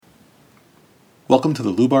Welcome to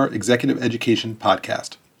the Lubar Executive Education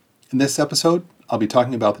Podcast. In this episode, I'll be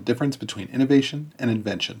talking about the difference between innovation and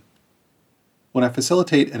invention. When I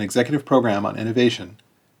facilitate an executive program on innovation,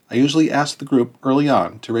 I usually ask the group early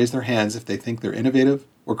on to raise their hands if they think they're innovative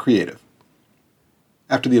or creative.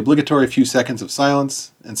 After the obligatory few seconds of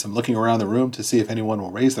silence and some looking around the room to see if anyone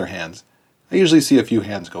will raise their hands, I usually see a few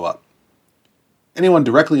hands go up. Anyone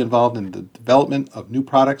directly involved in the development of new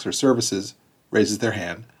products or services raises their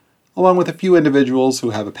hand, along with a few individuals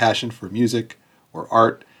who have a passion for music or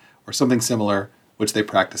art or something similar which they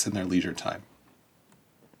practice in their leisure time.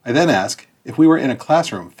 I then ask if we were in a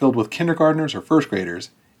classroom filled with kindergartners or first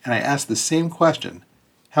graders and I asked the same question,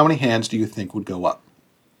 how many hands do you think would go up?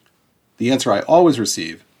 The answer I always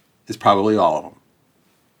receive is probably all of them.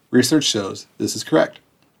 Research shows this is correct.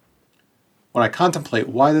 When I contemplate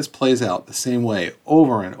why this plays out the same way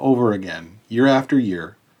over and over again, year after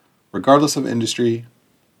year, regardless of industry,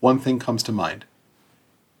 one thing comes to mind.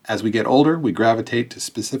 As we get older, we gravitate to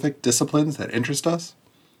specific disciplines that interest us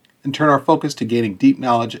and turn our focus to gaining deep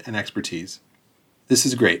knowledge and expertise. This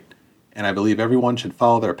is great, and I believe everyone should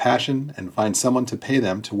follow their passion and find someone to pay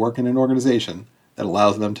them to work in an organization that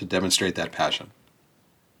allows them to demonstrate that passion.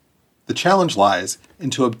 The challenge lies in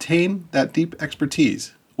to obtain that deep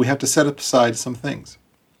expertise, we have to set aside some things.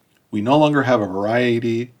 We no longer have a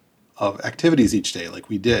variety of activities each day like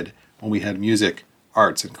we did when we had music,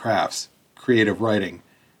 arts and crafts, creative writing,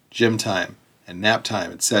 gym time, and nap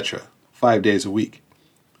time, etc., 5 days a week.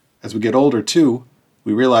 As we get older, too,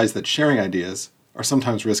 we realize that sharing ideas are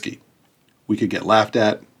sometimes risky. We could get laughed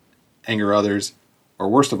at, anger others, or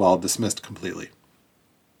worst of all, dismissed completely.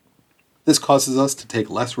 This causes us to take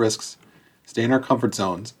less risks, stay in our comfort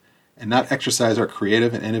zones, and not exercise our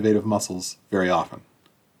creative and innovative muscles very often.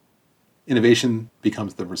 Innovation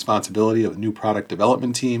becomes the responsibility of a new product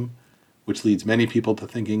development team, which leads many people to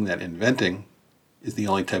thinking that inventing is the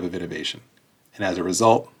only type of innovation, and as a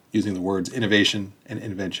result, using the words innovation and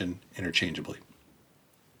invention interchangeably.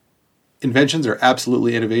 Inventions are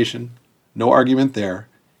absolutely innovation, no argument there,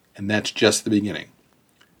 and that's just the beginning.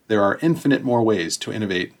 There are infinite more ways to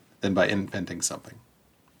innovate than by inventing something.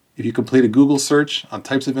 If you complete a Google search on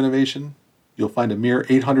types of innovation, you'll find a mere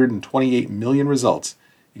 828 million results,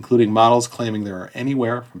 including models claiming there are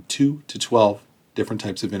anywhere from 2 to 12 different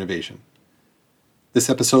types of innovation. This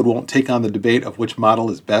episode won't take on the debate of which model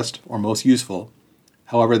is best or most useful.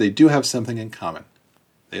 However, they do have something in common.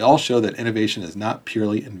 They all show that innovation is not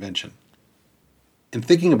purely invention. In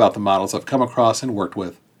thinking about the models I've come across and worked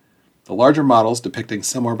with, the larger models depicting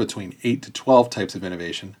somewhere between 8 to 12 types of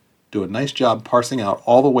innovation do a nice job parsing out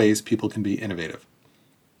all the ways people can be innovative.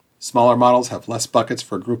 Smaller models have less buckets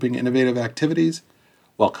for grouping innovative activities,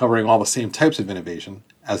 while covering all the same types of innovation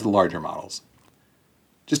as the larger models.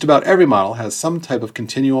 Just about every model has some type of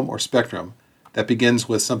continuum or spectrum that begins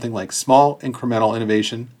with something like small incremental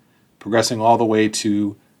innovation, progressing all the way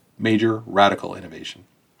to major radical innovation.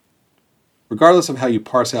 Regardless of how you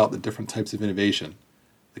parse out the different types of innovation,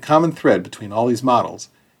 the common thread between all these models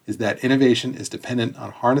is that innovation is dependent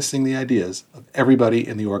on harnessing the ideas of everybody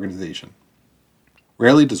in the organization.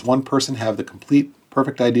 Rarely does one person have the complete,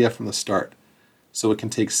 perfect idea from the start, so it can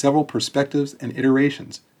take several perspectives and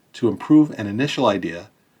iterations to improve an initial idea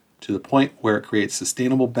to the point where it creates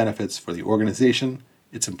sustainable benefits for the organization,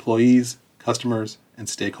 its employees, customers, and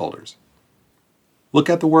stakeholders.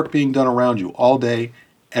 Look at the work being done around you all day,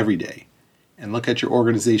 every day, and look at your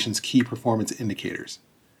organization's key performance indicators.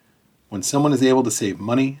 When someone is able to save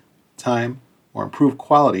money, time, or improve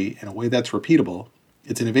quality in a way that's repeatable,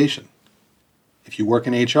 it's innovation. If you work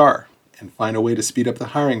in HR and find a way to speed up the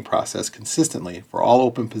hiring process consistently for all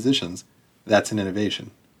open positions, that's an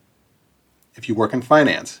innovation. If you work in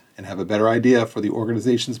finance and have a better idea for the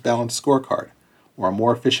organization's balanced scorecard or a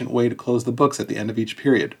more efficient way to close the books at the end of each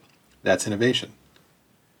period, that's innovation.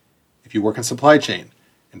 If you work in supply chain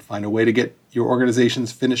and find a way to get your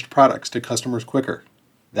organization's finished products to customers quicker,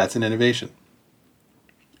 that's an innovation.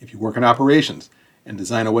 If you work in operations and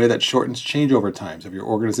design a way that shortens changeover times of your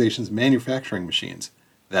organization's manufacturing machines,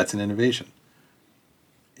 that's an innovation.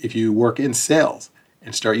 If you work in sales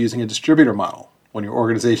and start using a distributor model when your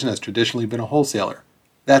organization has traditionally been a wholesaler,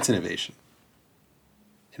 that's innovation.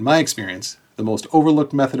 In my experience, the most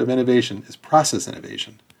overlooked method of innovation is process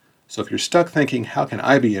innovation. So if you're stuck thinking, how can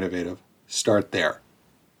I be innovative? Start there.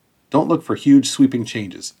 Don't look for huge sweeping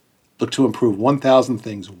changes. Look to improve 1,000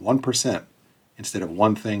 things 1% instead of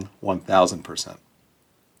one thing 1,000%.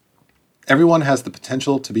 Everyone has the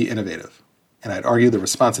potential to be innovative, and I'd argue the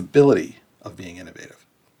responsibility of being innovative.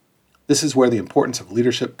 This is where the importance of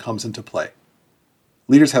leadership comes into play.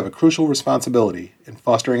 Leaders have a crucial responsibility in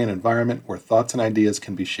fostering an environment where thoughts and ideas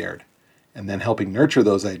can be shared, and then helping nurture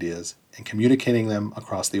those ideas and communicating them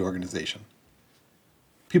across the organization.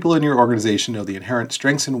 People in your organization know the inherent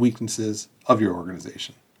strengths and weaknesses of your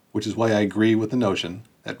organization, which is why I agree with the notion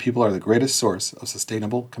that people are the greatest source of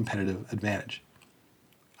sustainable competitive advantage.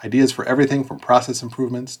 Ideas for everything from process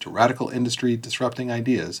improvements to radical industry disrupting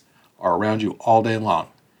ideas are around you all day long.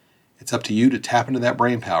 It's up to you to tap into that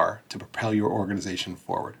brain power to propel your organization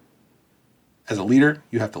forward. As a leader,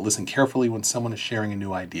 you have to listen carefully when someone is sharing a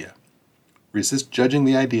new idea. Resist judging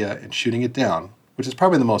the idea and shooting it down, which is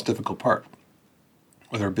probably the most difficult part.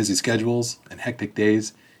 With our busy schedules and hectic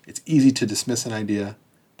days, it's easy to dismiss an idea,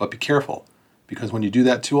 but be careful, because when you do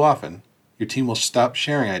that too often, your team will stop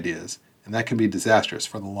sharing ideas, and that can be disastrous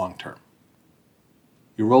for the long term.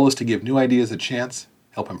 Your role is to give new ideas a chance,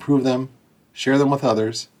 help improve them, share them with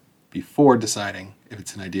others, before deciding if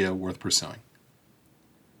it's an idea worth pursuing.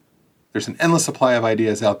 There's an endless supply of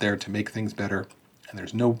ideas out there to make things better, and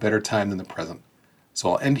there's no better time than the present. So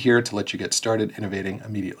I'll end here to let you get started innovating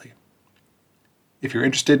immediately. If you're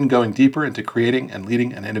interested in going deeper into creating and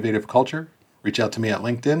leading an innovative culture, reach out to me at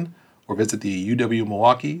LinkedIn or visit the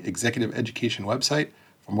UW-Milwaukee Executive Education website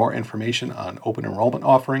for more information on open enrollment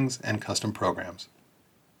offerings and custom programs.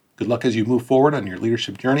 Good luck as you move forward on your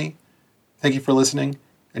leadership journey. Thank you for listening,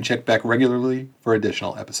 and check back regularly for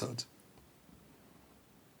additional episodes.